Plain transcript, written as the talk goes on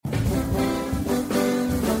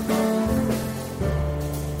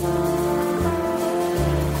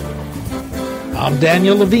I'm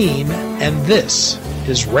Daniel Levine, and this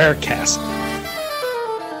is Rarecast.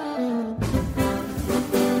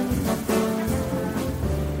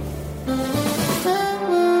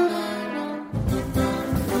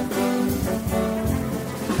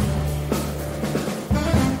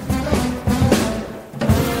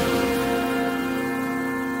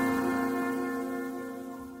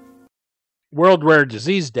 World Rare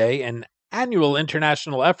Disease Day, an annual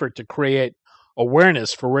international effort to create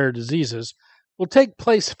awareness for rare diseases, will take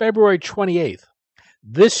place February 28th.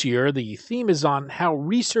 This year, the theme is on how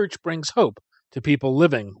research brings hope to people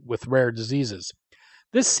living with rare diseases.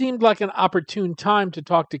 This seemed like an opportune time to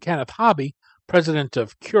talk to Kenneth Hobby, president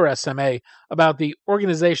of Cure SMA, about the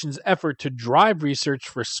organization's effort to drive research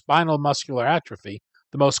for spinal muscular atrophy,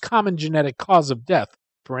 the most common genetic cause of death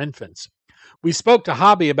for infants. We spoke to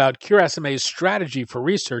Hobby about Cure SMA's strategy for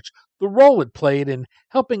research, the role it played in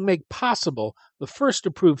helping make possible the first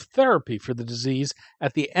approved therapy for the disease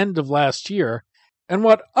at the end of last year, and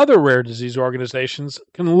what other rare disease organizations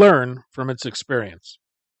can learn from its experience.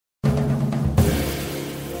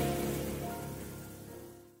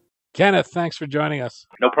 Kenneth, thanks for joining us.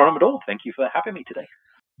 No problem at all. Thank you for having me today.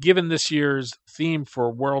 Given this year's theme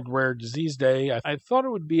for World Rare Disease Day, I thought it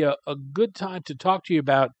would be a good time to talk to you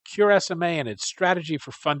about Cure SMA and its strategy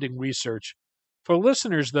for funding research. For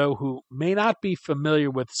listeners, though, who may not be familiar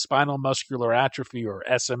with spinal muscular atrophy, or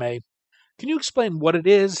SMA, can you explain what it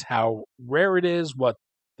is, how rare it is, what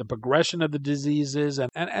the progression of the disease is,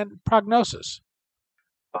 and prognosis?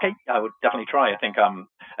 Okay, I would definitely try. I think,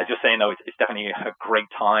 as you're saying, though, it's definitely a great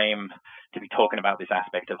time to be talking about this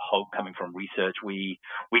aspect of hope coming from research. We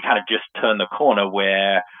kind of just turned the corner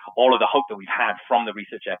where all of the hope that we've had from the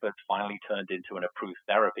research efforts finally turned into an approved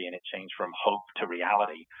therapy, and it changed from hope to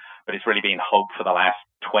reality. But it's really been hope for the last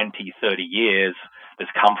 20, 30 years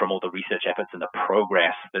that's come from all the research efforts and the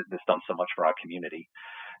progress that's done so much for our community.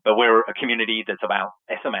 But we're a community that's about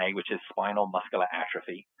SMA, which is spinal muscular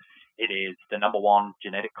atrophy. It is the number one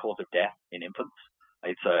genetic cause of death in infants.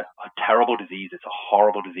 It's a terrible disease. It's a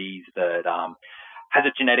horrible disease that has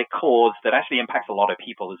a genetic cause that actually impacts a lot of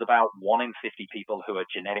people. There's about 1 in 50 people who are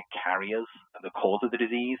genetic carriers of the cause of the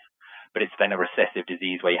disease, but it's then a recessive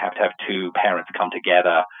disease where you have to have two parents come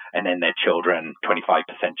together and then their children, 25%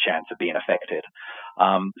 chance of being affected.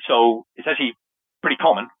 So it's actually pretty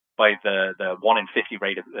common by the 1 in 50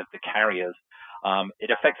 rate of the carriers. It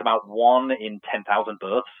affects about 1 in 10,000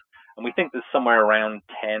 births. And we think there's somewhere around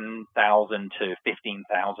 10,000 to 15,000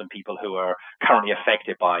 people who are currently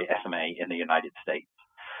affected by SMA in the United States.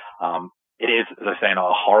 It is, as I say, a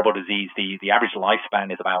horrible disease. The average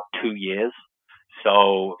lifespan is about 2 years.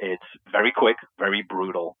 So it's very quick, very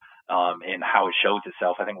brutal in how it shows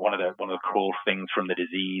itself. I think one of the cruel things from the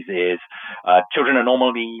disease is children are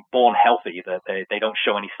normally born healthy, that they don't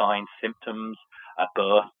show any signs, symptoms at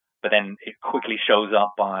birth. But then it quickly shows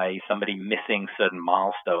up by somebody missing certain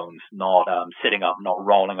milestones, not sitting up, not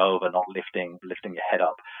rolling over, not lifting your head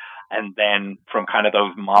up. And then from kind of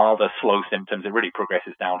those milder, slow symptoms, it really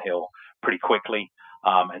progresses downhill pretty quickly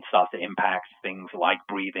and starts to impact things like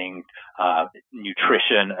breathing,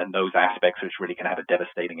 nutrition, and those aspects, which really can have a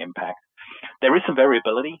devastating impact. There is some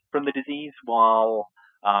variability from the disease. While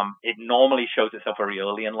it normally shows itself very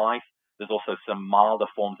early in life, there's also some milder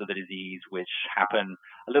forms of the disease which happen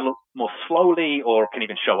a little more slowly or can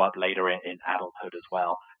even show up later in adulthood as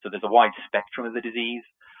well. So there's a wide spectrum of the disease,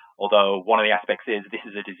 although one of the aspects is this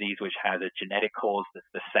is a disease which has a genetic cause that's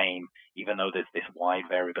the same, even though there's this wide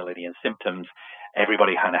variability in symptoms.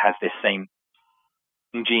 Everybody kind of has this same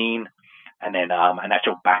gene and then an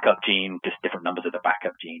actual backup gene, just different numbers of the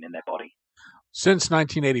backup gene in their body. Since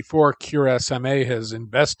 1984, Cure SMA has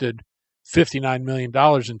invested $59 million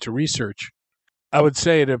into research. I would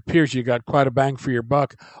say it appears you got quite a bang for your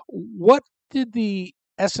buck. What did the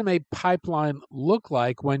SMA pipeline look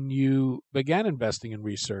like when you began investing in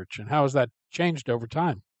research, and how has that changed over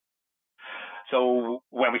time? So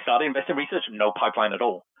when we started investing in research, no pipeline at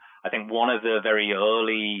all. I think one of the very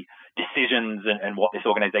early decisions and what this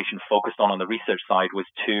organization focused on the research side was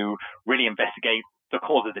to really investigate the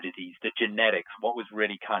cause of the disease, the genetics, what was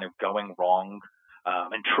really kind of going wrong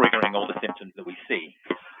and triggering all the symptoms that we see.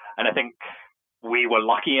 And I think we were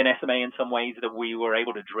lucky in SMA in some ways that we were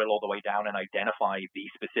able to drill all the way down and identify the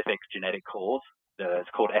specific genetic cause. It's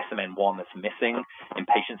called SMN1 that's missing in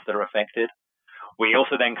patients that are affected. We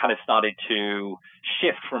also then kind of started to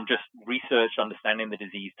shift from just research, understanding the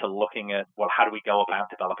disease, to looking at, well, how do we go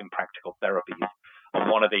about developing practical therapies? And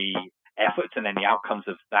one of the efforts and then the outcomes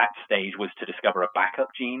of that stage was to discover a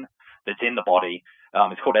backup gene that's in the body.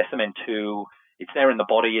 It's called SMN2. It's there in the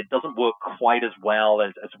body. It doesn't work quite as well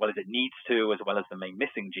as it needs to, as well as the main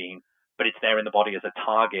missing gene, but it's there in the body as a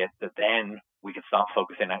target that then we can start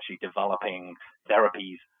focusing actually developing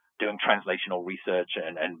therapies, doing translational research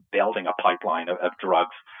and building a pipeline of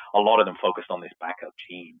drugs, a lot of them focused on this backup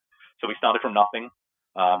gene. So we started from nothing,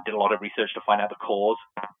 did a lot of research to find out the cause,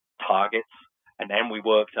 targets, and then we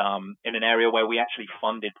worked in an area where we actually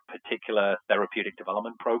funded particular therapeutic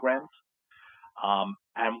development programs,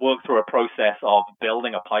 and worked through a process of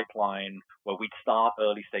building a pipeline where we'd start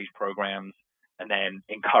early stage programs and then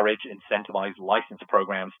encourage, incentivize license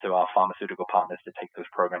programs to our pharmaceutical partners to take those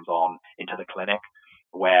programs on into the clinic,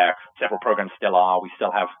 where several programs still are. We still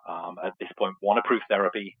have, at this point, 1 approved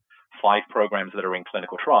therapy, 5 programs that are in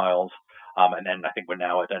clinical trials, and then I think we're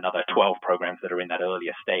now at another 12 programs that are in that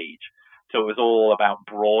earlier stage. So it was all about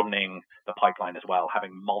broadening the pipeline as well, having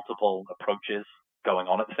multiple approaches going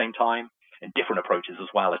on at the same time, and different approaches as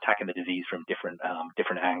well, attacking the disease from different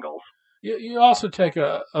angles. You also take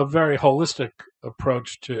a very holistic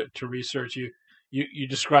approach to research. You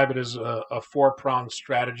describe it as a 4-pronged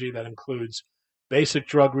strategy that includes basic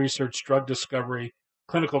drug research, drug discovery,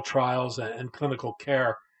 clinical trials, and clinical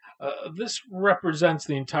care. This represents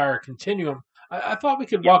the entire continuum. I thought we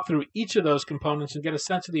could walk through each of those components and get a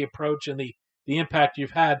sense of the approach and the impact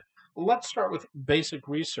you've had. Let's start with basic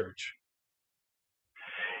research.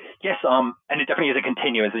 Yes, and it definitely is a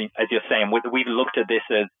continuum, as you're saying. We've looked at this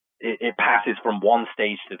as it passes from one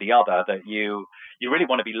stage to the other, that you really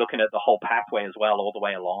want to be looking at the whole pathway as well, all the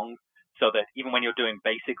way along, so that even when you're doing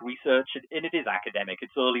basic research, and it is academic,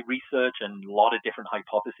 it's early research and a lot of different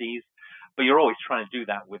hypotheses, but you're always trying to do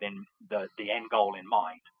that within the end goal in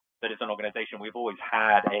mind. That as an organization, we've always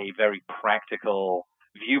had a very practical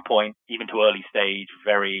viewpoint, even to early stage,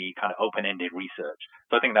 very kind of open-ended research.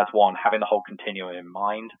 So I think that's one, having the whole continuum in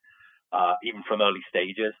mind, even from early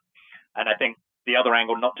stages. And I think the other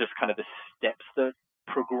angle, not just kind of the steps that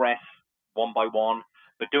progress one by one,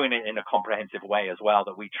 but doing it in a comprehensive way as well,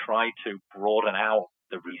 that we try to broaden out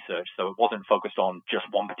the research. So it wasn't focused on just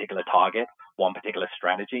one particular target, one particular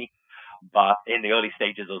strategy, but in the early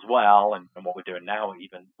stages as well, and what we're doing now,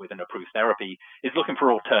 even with an approved therapy, is looking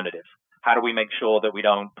for alternatives. How do we make sure that we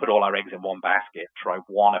don't put all our eggs in one basket, try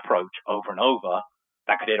one approach over and over?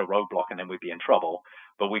 That could hit a roadblock and then we'd be in trouble.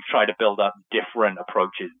 But we've tried to build up different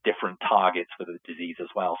approaches, different targets for the disease as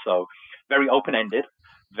well. So very open-ended,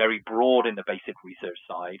 very broad in the basic research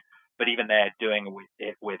side, but even there doing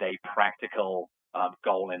it with a practical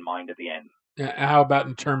goal in mind at the end. How about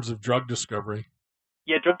in terms of drug discovery?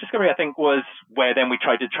 Yeah, drug discovery, I think, was where then we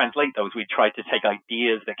tried to translate those. We tried to take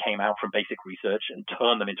ideas that came out from basic research and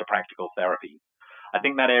turn them into practical therapies. I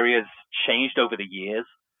think that area's changed over the years.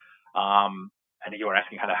 And you were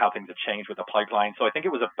asking kind of how things have changed with the pipeline. So I think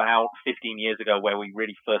it was about 15 years ago where we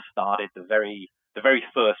really first started the very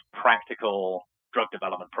first practical drug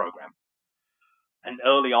development program. And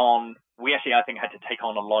early on, we actually, I think, had to take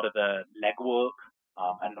on a lot of the legwork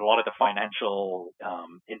and a lot of the financial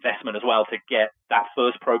investment as well to get that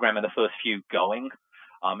first program and the first few going.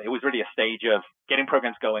 It was really a stage of getting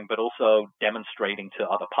programs going, but also demonstrating to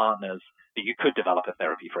other partners that you could develop a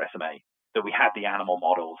therapy for SMA, that we had the animal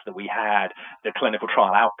models, that we had the clinical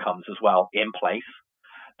trial outcomes as well in place,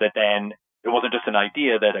 that then it wasn't just an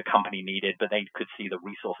idea that a company needed, but they could see the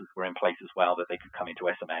resources were in place as well, that they could come into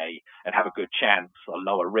SMA and have a good chance, a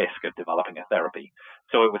lower risk of developing a therapy.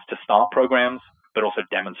 So it was to start programs, but also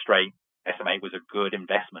demonstrate SMA was a good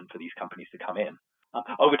investment for these companies to come in.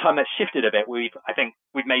 Over time, that's shifted a bit. I think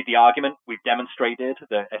we've made the argument, we've demonstrated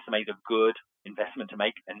that SMA is a good investment to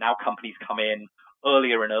make, and now companies come in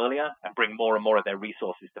earlier and earlier and bring more and more of their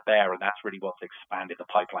resources to bear, and that's really what's expanded the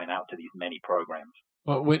pipeline out to these many programs.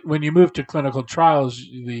 Well, when you move to clinical trials,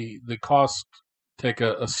 the costs take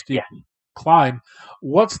a steep climb.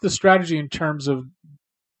 What's the strategy in terms of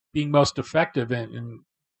being most effective in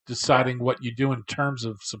deciding what you do in terms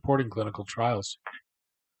of supporting clinical trials?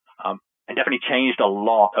 And definitely changed a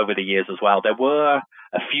lot over the years as well. There were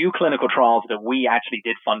a few clinical trials that we actually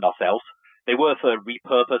did fund ourselves. They were for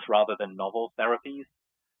repurpose rather than novel therapies.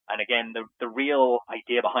 And again, the real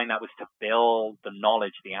idea behind that was to build the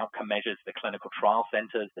knowledge, the outcome measures, the clinical trial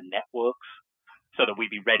centers, the networks, so that we'd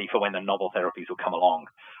be ready for when the novel therapies would come along.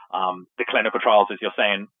 The clinical trials, as you're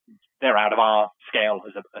saying, they're out of our scale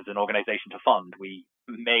as an organization to fund. We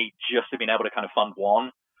may just have been able to kind of fund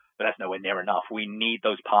one, but that's nowhere near enough. We need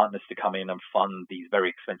those partners to come in and fund these very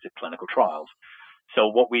expensive clinical trials. So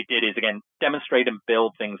what we did is, again, demonstrate and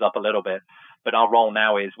build things up a little bit. But our role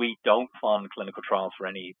now is we don't fund clinical trials for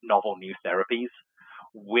any novel new therapies.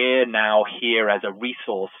 We're now here as a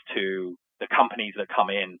resource to the companies that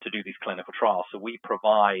come in to do these clinical trials. So we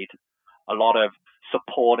provide a lot of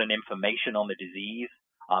support and information on the disease,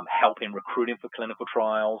 help in recruiting for clinical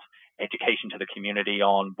trials, education to the community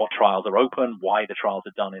on what trials are open, why the trials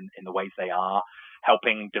are done in the ways they are,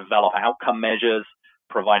 helping develop outcome measures,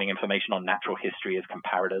 providing information on natural history as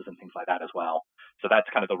comparators and things like that as well. So that's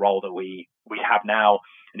kind of the role that we have now.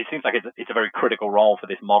 And it seems like it's a very critical role for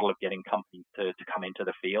this model of getting companies to come into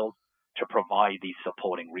the field to provide these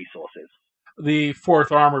supporting resources. The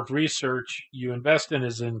fourth arm of research you invest in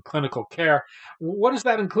is in clinical care. What does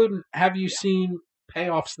that include, and have you seen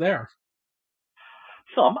payoffs there?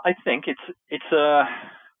 Some, I think it's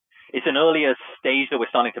an earlier stage that we're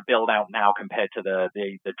starting to build out now compared to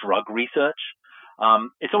the drug research.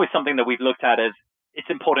 It's always something that we've looked at as it's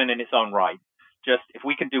important in its own right. Just if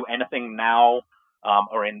we can do anything now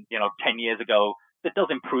or in 10 years ago that does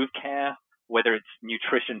improve care, whether it's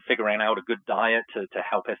nutrition, figuring out a good diet to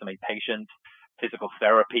help SMA patients, physical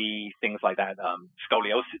therapy, things like that,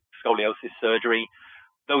 scoliosis surgery,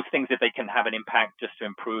 those things, if they can have an impact just to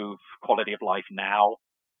improve quality of life now,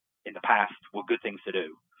 in the past, were good things to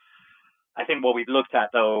do. I think what we've looked at,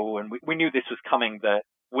 though, and we knew this was coming, that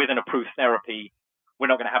with an approved therapy, we're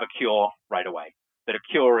not going to have a cure right away. That a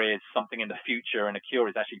cure is something in the future, and a cure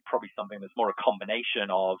is actually probably something that's more a combination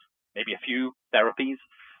of maybe a few therapies,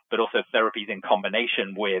 but also therapies in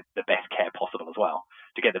combination with the best care possible as well.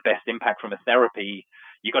 To get the best impact from a therapy,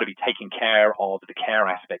 you've got to be taking care of the care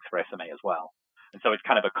aspects for SMA as well. And so it's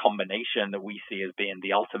kind of a combination that we see as being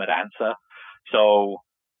the ultimate answer. So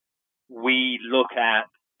we look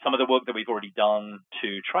at some of the work that we've already done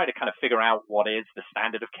to try to kind of figure out what is the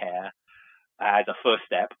standard of care as a first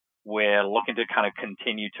step. We're looking to kind of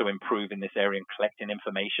continue to improve in this area and collecting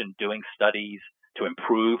information, doing studies to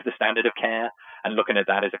improve the standard of care, and looking at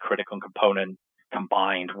that as a critical component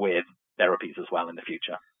combined with therapies as well in the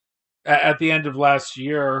future. At the end of last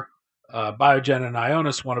year, Biogen and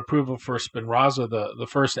Ionis won approval for Spinraza, the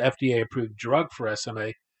first FDA-approved drug for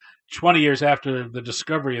SMA, 20 years after the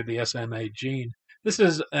discovery of the SMA gene. This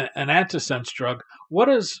is an antisense drug. What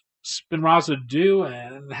does Spinraza do,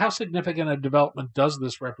 and how significant a development does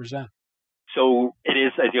this represent? So it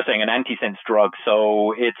is, as you're saying, an antisense drug.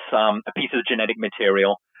 So it's a piece of genetic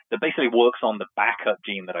material that basically works on the backup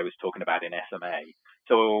gene that I was talking about in SMA.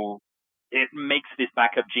 So it makes this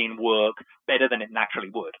backup gene work better than it naturally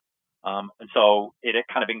would. And so it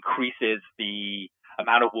kind of increases the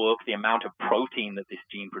amount of work, the amount of protein that this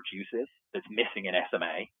gene produces that's missing in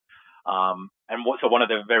SMA. So one of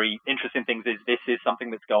the very interesting things is this is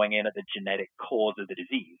something that's going in at the genetic cause of the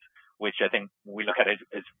disease, which I think we look at it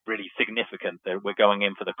as really significant, that we're going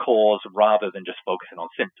in for the cause rather than just focusing on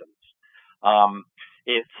symptoms.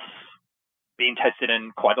 It's being tested in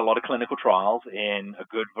quite a lot of clinical trials in a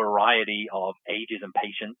good variety of ages and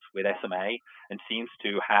patients with SMA, and seems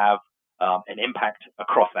to have an impact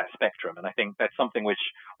across that spectrum. And I think that's something which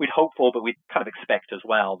we'd hope for, but we'd kind of expect as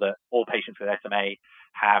well, that all patients with SMA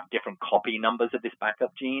have different copy numbers of this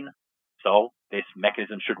backup gene. So this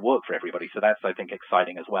mechanism should work for everybody. So that's, I think,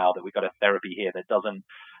 exciting as well, that we've got a therapy here that doesn't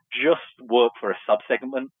just work for a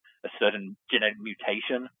subsegment, a certain genetic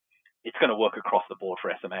mutation. It's going to work across the board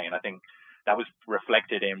for SMA. And I think that was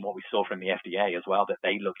reflected in what we saw from the FDA as well, that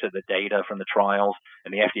they looked at the data from the trials,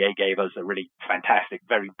 and the FDA gave us a really fantastic,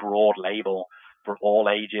 very broad label for all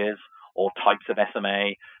ages, all types of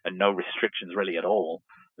SMA, and no restrictions really at all.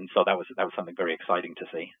 And so that was something very exciting to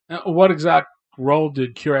see. What exact role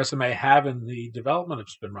did Cure SMA have in the development of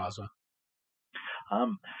Spinraza?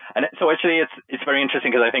 And so actually it's very interesting,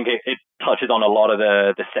 because I think it touches on a lot of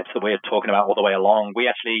the steps that we're talking about all the way along. We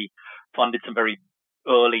actually funded some very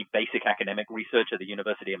early basic academic research at the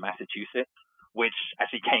University of Massachusetts, which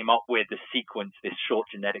actually came up with the sequence, this short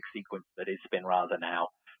genetic sequence that is Spinraza now.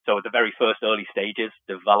 So at the very first early stages,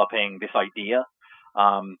 developing this idea,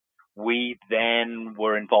 we then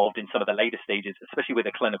were involved in some of the later stages, especially with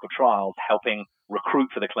the clinical trials, helping recruit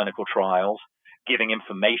for the clinical trials, giving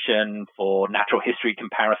information for natural history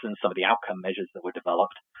comparisons, some of the outcome measures that were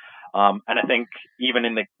developed. And I think even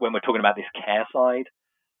when we're talking about this care side,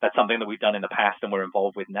 that's something that we've done in the past and we're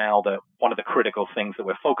involved with now, that one of the critical things that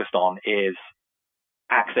we're focused on is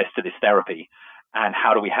access to this therapy. And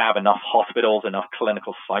how do we have enough hospitals, enough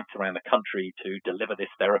clinical sites around the country to deliver this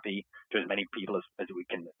therapy to as many people as we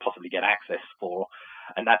can possibly get access for?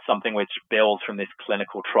 And that's something which builds from this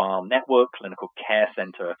clinical trial network, clinical care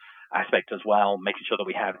center aspect as well, making sure that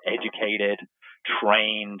we have educated,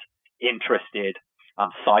 trained, interested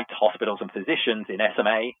sites, hospitals, and physicians in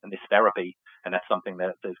SMA and this therapy. And that's something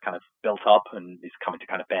that is kind of built up and is coming to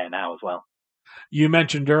kind of bear now as well. You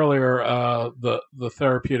mentioned earlier the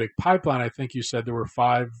therapeutic pipeline. I think you said there were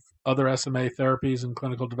 5 other SMA therapies in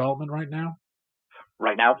clinical development right now?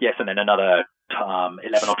 Right now, yes, and then another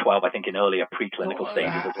 11 or 12, I think, in earlier preclinical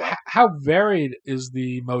stages as well. How varied is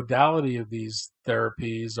the modality of these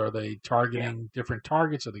therapies? Are they targeting different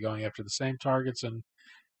targets? Are they going after the same targets? And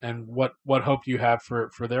what hope do you have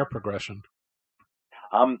for their progression?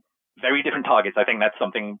 Very different targets. I think that's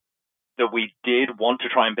something that we did want to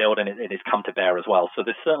try and build, and it has come to bear as well. So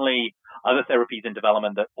there's certainly other therapies in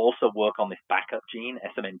development that also work on this backup gene,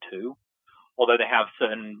 SMN2, although they have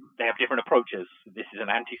different approaches. This is an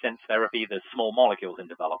antisense therapy. There's small molecules in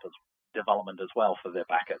development as well for their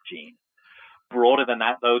backup gene. Broader than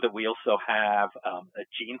that, though, that we also have a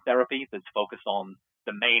gene therapy that's focused on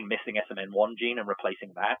the main missing SMN1 gene and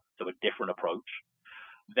replacing that, so a different approach.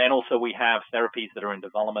 Then also we have therapies that are in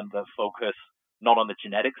development that focus not on the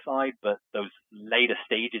genetic side, but those later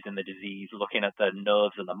stages in the disease, looking at the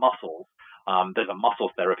nerves and the muscles. There's a muscle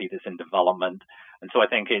therapy that's in development. And so I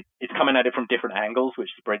think it's coming at it from different angles, which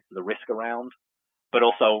spreads the risk around. But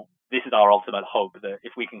also, this is our ultimate hope, that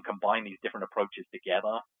if we can combine these different approaches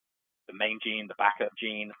together, the main gene, the backup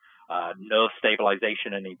gene, nerve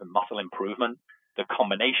stabilization, and even muscle improvement, the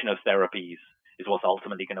combination of therapies is what's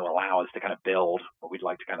ultimately going to allow us to kind of build what we'd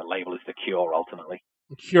like to kind of label as the cure ultimately.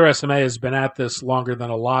 Cure SMA has been at this longer than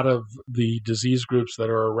a lot of the disease groups that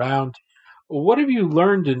are around. What have you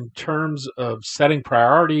learned in terms of setting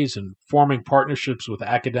priorities and forming partnerships with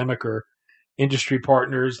academic or industry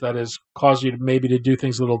partners that has caused you to do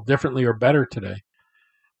things a little differently or better today?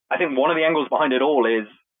 I think one of the angles behind it all is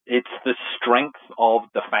it's the strength of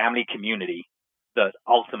the family community that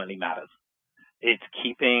ultimately matters. It's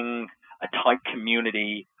keeping a tight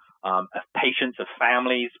community of patients, of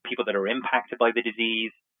families, people that are impacted by the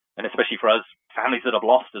disease, and especially for us, families that have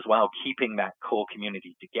lost as well, keeping that core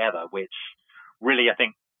community together, which really, I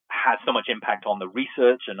think, has so much impact on the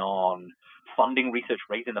research and on funding research,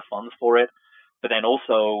 raising the funds for it, but then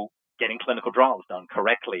also getting clinical trials done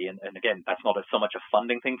correctly. And again, that's not so much a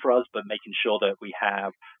funding thing for us, but making sure that we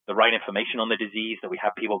have the right information on the disease, that we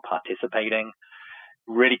have people participating.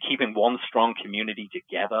 Really keeping one strong community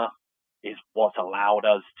together is what's allowed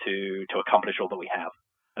us to accomplish all that we have.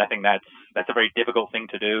 And I think that's a very difficult thing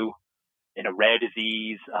to do in a rare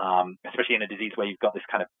disease, especially in a disease where you've got this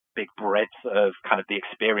kind of big breadth of kind of the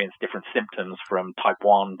experience, different symptoms from type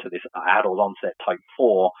 1 to this adult onset type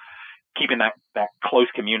 4, keeping that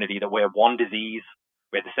close community that we're one disease,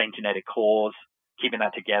 we have the same genetic cause, keeping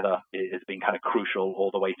that together has been kind of crucial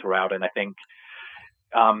all the way throughout. And I think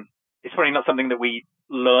it's probably not something that we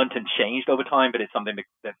learned and changed over time, but it's something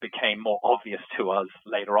that became more obvious to us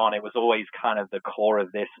later on. It was always kind of the core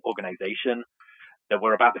of this organization, that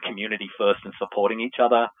we're about the community first and supporting each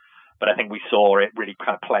other. But I think we saw it really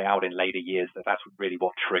kind of play out in later years, that's really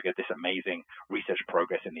what triggered this amazing research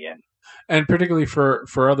progress in the end. And particularly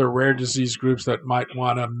for other rare disease groups that might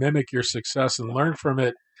want to mimic your success and learn from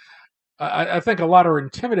it, I think a lot are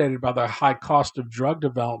intimidated by the high cost of drug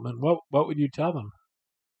development. What would you tell them?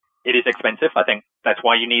 It is expensive. I think that's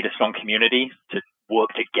why you need a strong community to work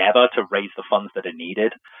together to raise the funds that are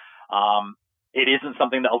needed. It isn't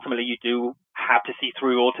something that ultimately you do have to see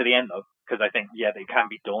through all to the end, though, because I think, it can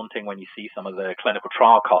be daunting when you see some of the clinical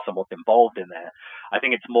trial costs and what's involved in there. I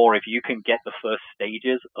think it's more if you can get the first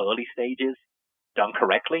stages, early stages, done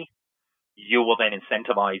correctly, you will then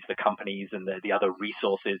incentivize the companies and the other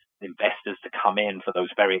resources, investors to come in for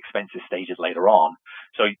those very expensive stages later on.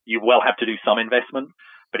 So you will have to do some investment.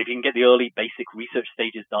 But if you can get the early basic research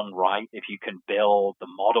stages done right, if you can build the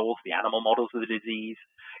models, the animal models of the disease,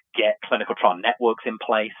 get clinical trial networks in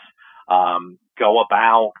place, go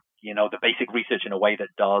about, the basic research in a way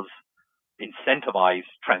that does incentivize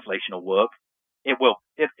translational work,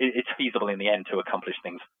 it's feasible in the end to accomplish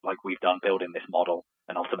things like we've done, building this model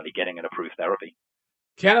and ultimately getting an approved therapy.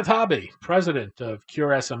 Kenneth Hobby, president of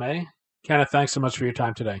Cure SMA. Kenneth, thanks so much for your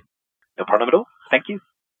time today. No problem at all. Thank you.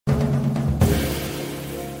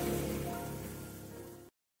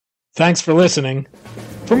 Thanks for listening.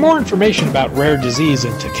 For more information about rare disease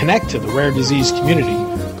and to connect to the rare disease community,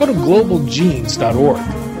 go to globalgenes.org.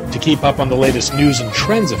 To keep up on the latest news and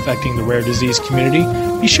trends affecting the rare disease community,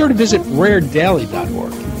 be sure to visit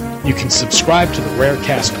raredaily.org. You can subscribe to the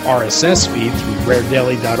Rarecast RSS feed through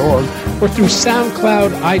raredaily.org or through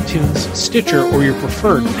SoundCloud, iTunes, Stitcher, or your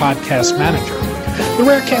preferred podcast manager. The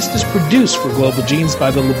Rarecast is produced for Global Genes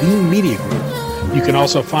by the Levine Media Group. You can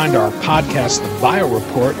also find our podcast, The Bio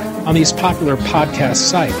Report, on these popular podcast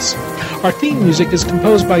sites. Our theme music is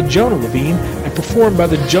composed by Jonah Levine and performed by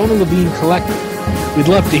the Jonah Levine Collective. We'd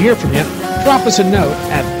love to hear from you. Drop us a note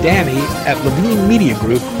at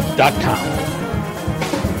danny@levinemediagroup.com.